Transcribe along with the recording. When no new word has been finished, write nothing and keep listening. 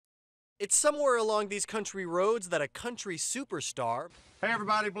It's somewhere along these country roads that a country superstar, Hey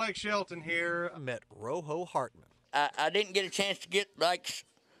everybody, Blake Shelton here, met Rojo Hartman. I didn't get a chance to get Blake's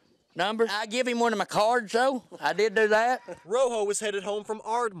number. I give him one of my cards, though. I did do that. Rojo was headed home from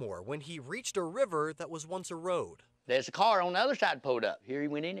Ardmore when he reached a river that was once a road. There's a car on the other side pulled up. Here he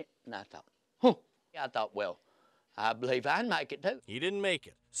went in it, and I thought, huh. I thought, well, I believe I'd make it, too. He didn't make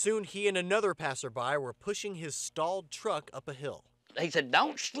it. Soon he and another passerby were pushing his stalled truck up a hill. He said,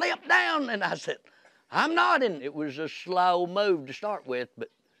 don't slip down. And I said, I'm not. And it was a slow move to start with, but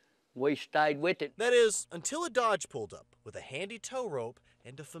we stayed with it. That is, until a Dodge pulled up with a handy tow rope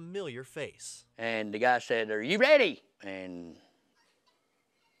and a familiar face. And the guy said, are you ready? And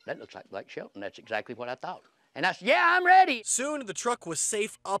that looks like Blake Shelton. That's exactly what I thought. And I said, yeah, I'm ready. Soon the truck was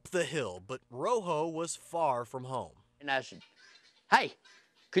safe up the hill, but Rojo was far from home. And I said, hey,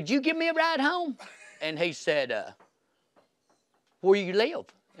 could you give me a ride home? And he said, where you live?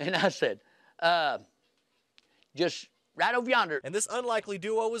 And I said, just right over yonder. And this unlikely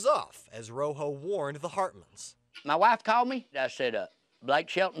duo was off, as Rojo warned the Hartmans. My wife called me. I said, Blake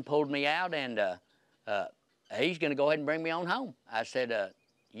Shelton pulled me out, and he's going to go ahead and bring me on home. I said,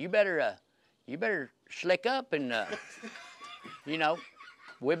 you better slick up, and, you know,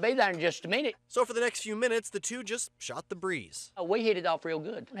 we'll be there in just a minute. So for the next few minutes, the two just shot the breeze. We hit it off real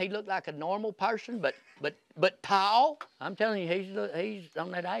good. He looked like a normal person, but tall. I'm telling you, he's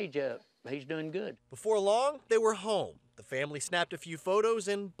on that age. He's doing good. Before long, they were home. The family snapped a few photos,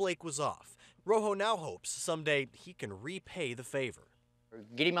 and Blake was off. Rojo now hopes someday he can repay the favor.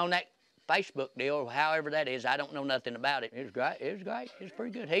 Get him on that Facebook deal, or however that is. I don't know nothing about it. It was great. It was great. It was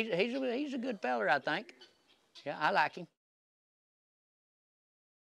pretty good. He's a good feller, I think. Yeah, I like him.